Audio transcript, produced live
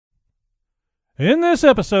In this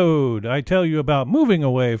episode, I tell you about moving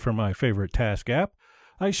away from my favorite task app,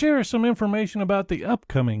 I share some information about the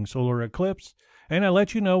upcoming solar eclipse, and I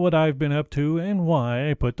let you know what I've been up to and why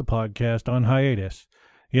I put the podcast on hiatus.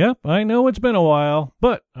 Yep, I know it's been a while,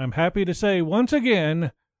 but I'm happy to say once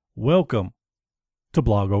again, welcome to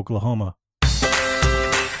Blog Oklahoma.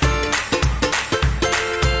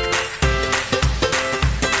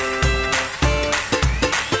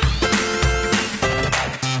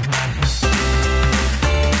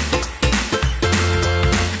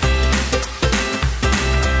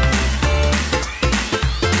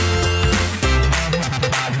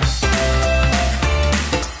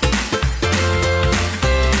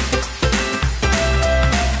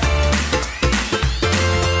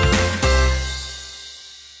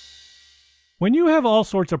 When you have all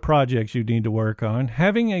sorts of projects you need to work on,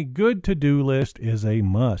 having a good to-do list is a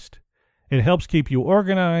must. It helps keep you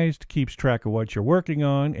organized, keeps track of what you're working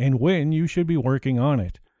on, and when you should be working on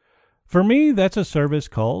it. For me, that's a service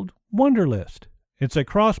called Wunderlist. It's a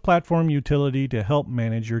cross-platform utility to help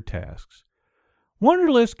manage your tasks.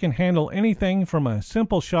 Wunderlist can handle anything from a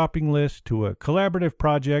simple shopping list to a collaborative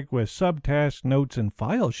project with subtask notes and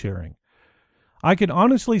file sharing. I can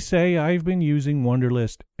honestly say I've been using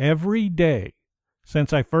Wunderlist every day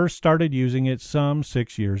since I first started using it some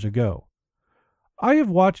 6 years ago. I have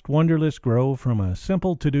watched Wunderlist grow from a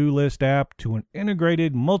simple to-do list app to an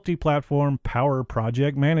integrated multi-platform power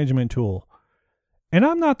project management tool. And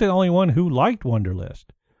I'm not the only one who liked Wunderlist.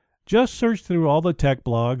 Just search through all the tech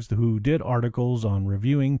blogs who did articles on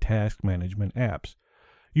reviewing task management apps.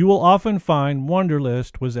 You will often find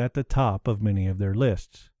Wunderlist was at the top of many of their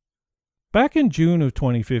lists. Back in June of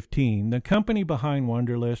 2015, the company behind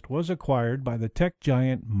Wunderlist was acquired by the tech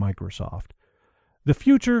giant Microsoft. The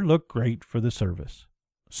future looked great for the service.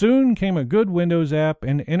 Soon came a good Windows app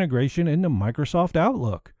and integration into Microsoft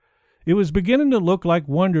Outlook. It was beginning to look like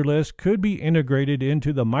Wunderlist could be integrated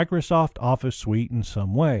into the Microsoft Office suite in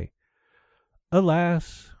some way.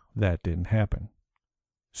 Alas, that didn't happen.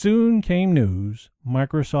 Soon came news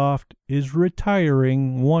Microsoft is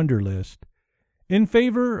retiring Wunderlist in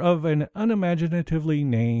favor of an unimaginatively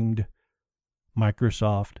named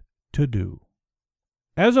Microsoft To Do.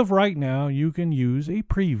 As of right now, you can use a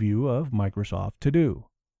preview of Microsoft To Do.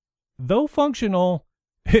 Though functional,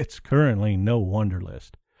 it's currently no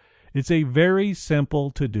Wunderlist. It's a very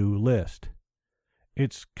simple to-do list.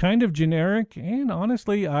 It's kind of generic, and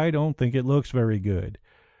honestly, I don't think it looks very good.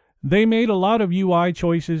 They made a lot of UI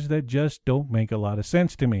choices that just don't make a lot of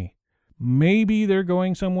sense to me. Maybe they're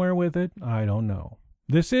going somewhere with it. I don't know.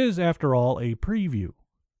 This is, after all, a preview.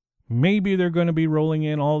 Maybe they're going to be rolling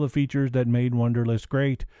in all the features that made Wunderlist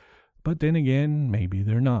great, but then again, maybe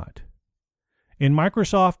they're not. In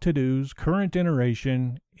Microsoft To-Do's current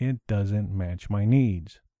iteration, it doesn't match my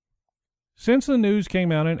needs. Since the news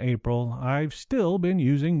came out in April, I've still been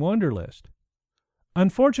using Wunderlist.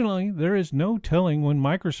 Unfortunately, there is no telling when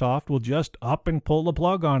Microsoft will just up and pull the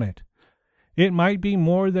plug on it. It might be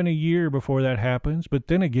more than a year before that happens, but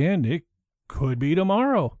then again, it could be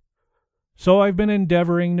tomorrow. So I've been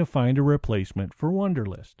endeavoring to find a replacement for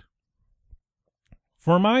Wunderlist.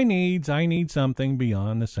 For my needs, I need something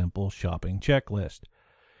beyond the simple shopping checklist.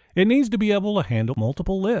 It needs to be able to handle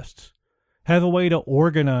multiple lists, have a way to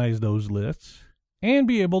organize those lists, and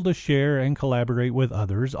be able to share and collaborate with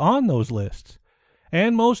others on those lists.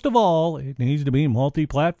 And most of all, it needs to be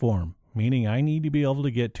multi-platform, meaning I need to be able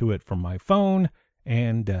to get to it from my phone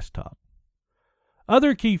and desktop.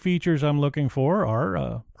 Other key features I'm looking for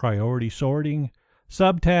are priority sorting,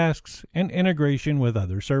 subtasks, and integration with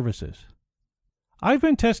other services. I've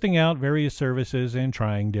been testing out various services and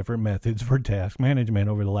trying different methods for task management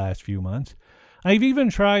over the last few months. I've even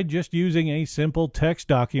tried just using a simple text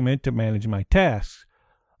document to manage my tasks.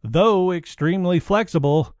 Though extremely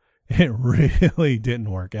flexible, it really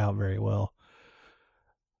didn't work out very well.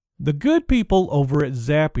 The good people over at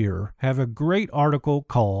Zapier have a great article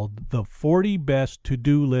called The 40 Best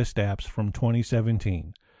To-Do List Apps from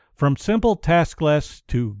 2017, from simple task lists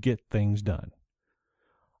to get things done.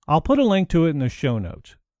 I'll put a link to it in the show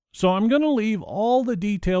notes. So I'm going to leave all the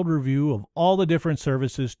detailed review of all the different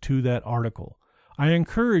services to that article. I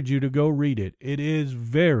encourage you to go read it. It is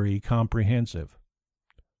very comprehensive.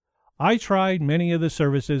 I tried many of the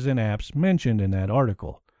services and apps mentioned in that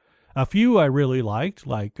article. A few I really liked,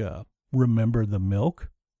 like Remember the Milk.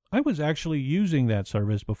 I was actually using that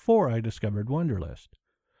service before I discovered Wunderlist.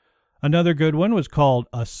 Another good one was called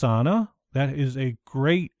Asana. That is a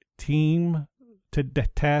great team to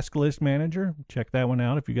task list manager. Check that one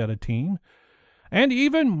out if you got a team. And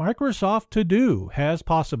even Microsoft To Do has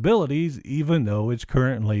possibilities, even though it's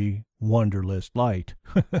currently Wunderlist Lite.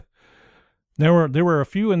 There were a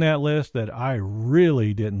few in that list that I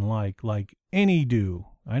really didn't like any do.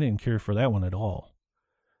 I didn't care for that one at all.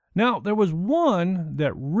 Now, there was one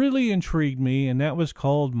that really intrigued me, and that was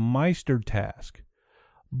called MeisterTask.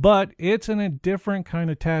 But it's in a different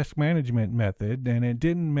kind of task management method, and it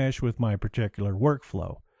didn't mesh with my particular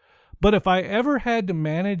workflow. But if I ever had to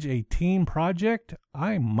manage a team project,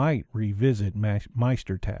 I might revisit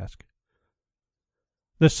MeisterTask.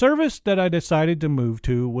 The service that I decided to move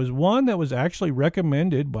to was one that was actually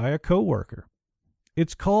recommended by a coworker.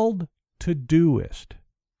 It's called Todoist.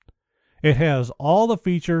 It has all the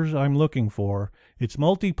features I'm looking for. It's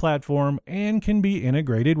multi-platform and can be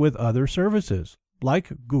integrated with other services,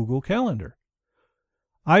 like Google Calendar.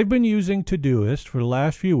 I've been using Todoist for the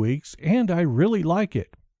last few weeks, and I really like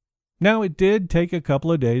it. Now, it did take a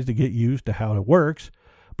couple of days to get used to how it works,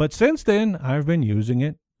 but since then, I've been using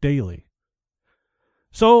it daily.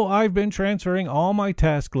 So I've been transferring all my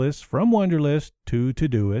task lists from Wunderlist to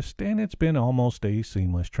Todoist, and it's been almost a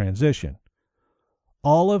seamless transition.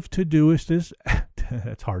 All of Todoist's,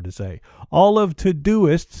 that's hard to say, all of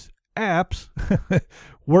Todoist's apps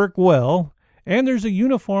work well, and there's a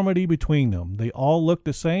uniformity between them. They all look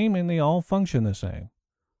the same and they all function the same.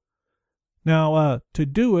 Now,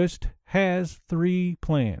 Todoist has 3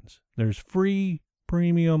 plans. There's free,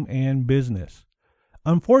 premium, and business.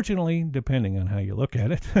 Unfortunately, depending on how you look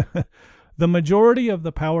at it, the majority of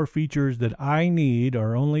the power features that I need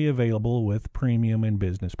are only available with premium and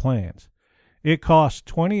business plans. It costs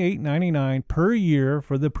 $28.99 per year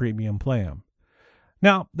for the premium plan.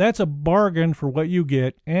 Now, that's a bargain for what you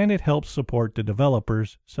get, and it helps support the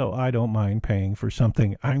developers, so I don't mind paying for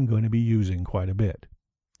something I'm going to be using quite a bit.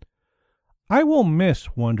 I will miss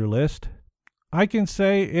Wunderlist. I can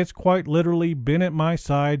say it's quite literally been at my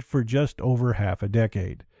side for just over half a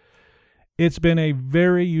decade. It's been a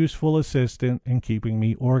very useful assistant in keeping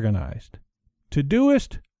me organized.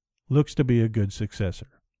 Todoist looks to be a good successor.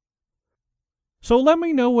 So let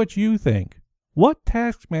me know what you think. What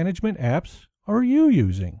task management apps are you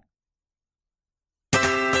using?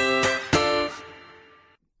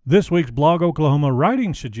 This week's Blog Oklahoma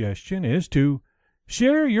writing suggestion is to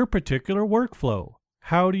share your particular workflow.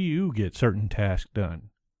 How do you get certain tasks done?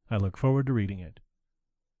 I look forward to reading it.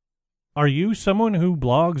 Are you someone who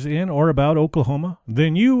blogs in or about Oklahoma?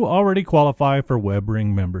 Then you already qualify for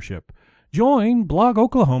WebRing membership. Join Blog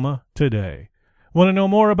Oklahoma today. Want to know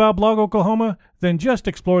more about Blog Oklahoma? Then just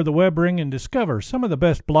explore the WebRing and discover some of the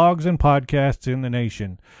best blogs and podcasts in the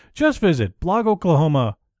nation. Just visit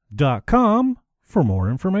blogoklahoma.com for more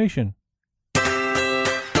information.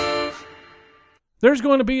 There's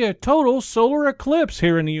going to be a total solar eclipse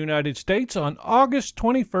here in the United States on August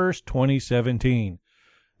 21st, 2017.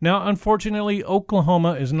 Now, unfortunately,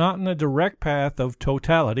 Oklahoma is not in the direct path of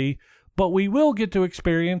totality, but we will get to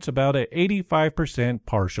experience about an 85%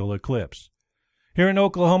 partial eclipse. Here in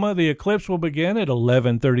Oklahoma, the eclipse will begin at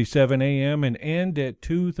 11:37 a.m. and end at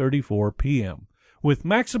 2:34 p.m., with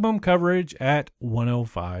maximum coverage at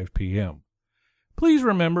 1:05 p.m. Please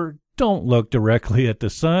remember, don't look directly at the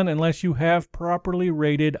sun unless you have properly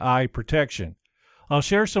rated eye protection. I'll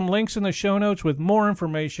share some links in the show notes with more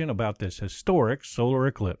information about this historic solar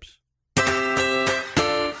eclipse.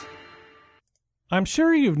 I'm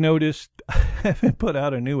sure you've noticed I haven't put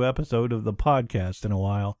out a new episode of the podcast in a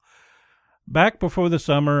while. Back before the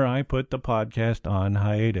summer, I put the podcast on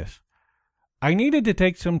hiatus. I needed to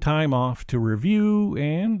take some time off to review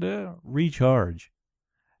and recharge.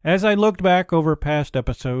 As I looked back over past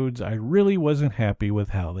episodes, I really wasn't happy with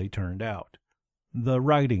how they turned out. The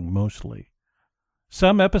writing, mostly.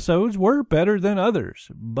 Some episodes were better than others,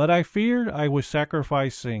 but I feared I was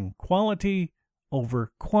sacrificing quality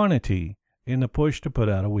over quantity in the push to put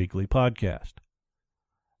out a weekly podcast.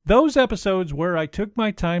 Those episodes where I took my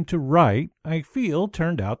time to write, I feel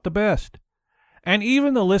turned out the best. And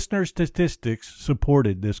even the listener statistics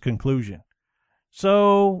supported this conclusion.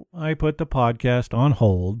 So I put the podcast on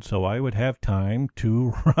hold so I would have time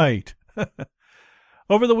to write.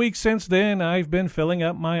 Over the weeks since then, I've been filling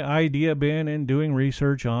up my idea bin and doing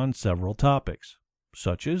research on several topics,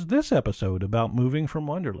 such as this episode about moving from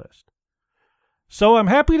Wunderlist. So I'm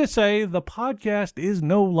happy to say the podcast is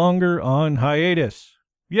no longer on hiatus.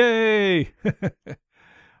 Yay!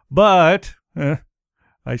 But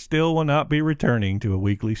I still will not be returning to a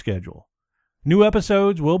weekly schedule. New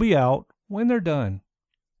episodes will be out when they're done.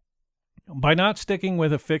 By not sticking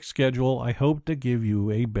with a fixed schedule, I hope to give you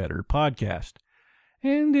a better podcast.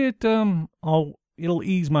 And it'll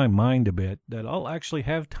ease my mind a bit that I'll actually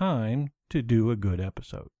have time to do a good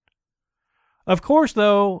episode. Of course,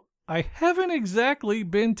 though, I haven't exactly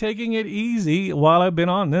been taking it easy while I've been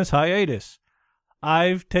on this hiatus.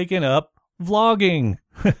 I've taken up vlogging.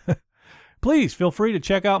 Please feel free to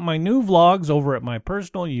check out my new vlogs over at my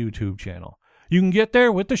personal YouTube channel. You can get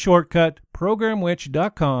there with the shortcut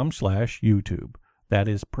programwitch.com/YouTube. That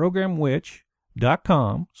is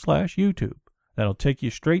programwitch.com/YouTube. That'll take you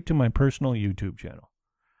straight to my personal YouTube channel.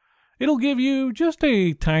 It'll give you just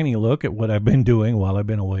a tiny look at what I've been doing while I've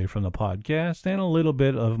been away from the podcast and a little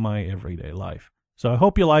bit of my everyday life. So I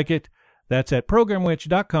hope you like it. That's at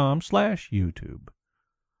programwitch.com/YouTube.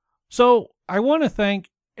 So I want to thank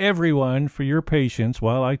everyone for your patience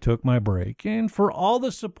while I took my break and for all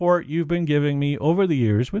the support you've been giving me over the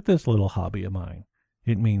years with this little hobby of mine.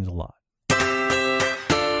 It means a lot.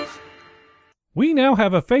 We now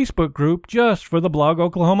have a Facebook group just for the Blog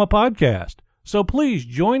Oklahoma podcast, so please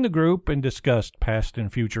join the group and discuss past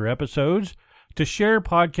and future episodes, to share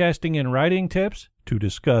podcasting and writing tips, to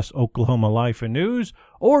discuss Oklahoma life and news,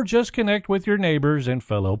 or just connect with your neighbors and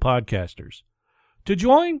fellow podcasters. To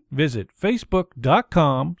join, visit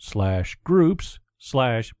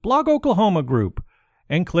facebook.com/groups/Blog Oklahoma group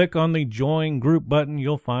and click on the Join Group button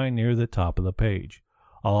you'll find near the top of the page.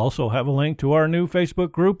 I'll also have a link to our new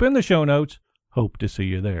Facebook group in the show notes. Hope to see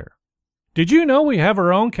you there. Did you know we have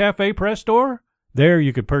our own CafePress Store? There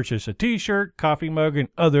you could purchase a t-shirt, coffee mug, and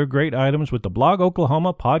other great items with the Blog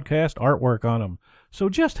Oklahoma podcast artwork on them. So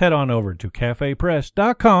just head on over to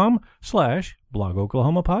cafepress.com/Blog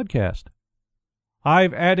Oklahoma podcast.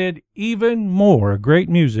 I've added even more great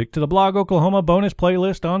music to the Blog Oklahoma bonus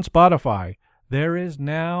playlist on Spotify. There is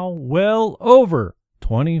now well over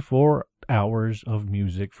 24 hours of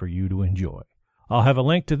music for you to enjoy. I'll have a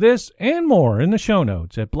link to this and more in the show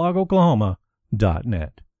notes at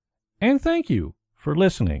blogoklahoma.net. And thank you for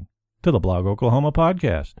listening to the Blog Oklahoma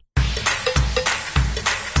podcast.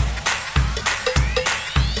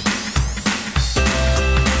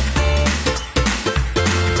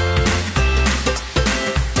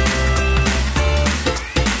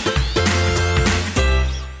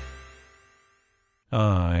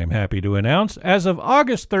 I'm happy to announce, as of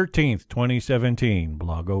August 13th, 2017,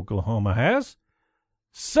 Blog Oklahoma has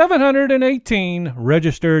 718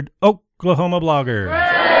 registered Oklahoma bloggers.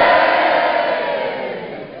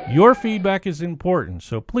 Your feedback is important,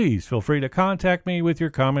 so please feel free to contact me with your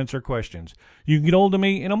comments or questions. You can get hold of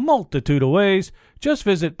me in a multitude of ways. Just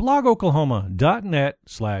visit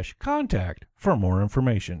blogoklahoma.net/contact for more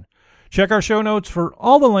information. Check our show notes for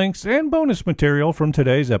all the links and bonus material from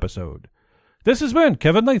today's episode. This has been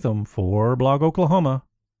Kevin Latham for Blog Oklahoma.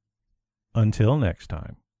 Until next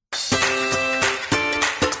time.